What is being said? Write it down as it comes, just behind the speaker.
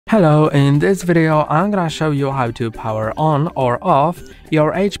Hello, in this video I'm gonna show you how to power on or off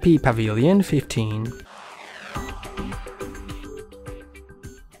your HP Pavilion 15.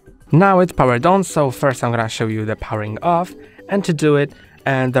 Now it's powered on, so first I'm gonna show you the powering off, and to do it,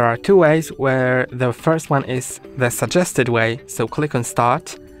 and there are two ways, where the first one is the suggested way, so click on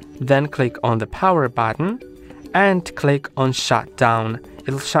start, then click on the power button and click on shut down.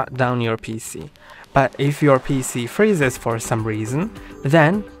 It'll shut down your PC. But if your PC freezes for some reason,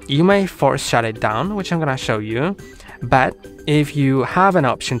 then you may force shut it down, which I'm gonna show you. But if you have an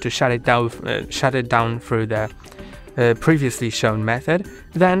option to shut it down through the previously shown method,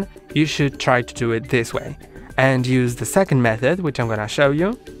 then you should try to do it this way and use the second method, which I'm gonna show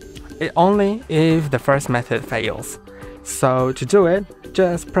you, only if the first method fails. So to do it,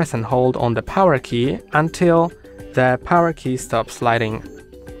 just press and hold on the power key until the power key stops sliding.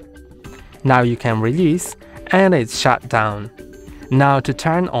 Now you can release and it's shut down. Now to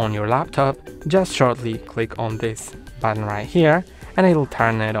turn on your laptop, just shortly click on this button right here and it'll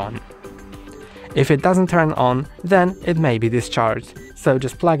turn it on. If it doesn't turn on, then it may be discharged. So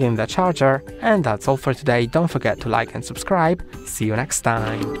just plug in the charger, and that's all for today. Don't forget to like and subscribe. See you next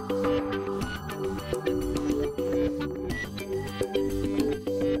time.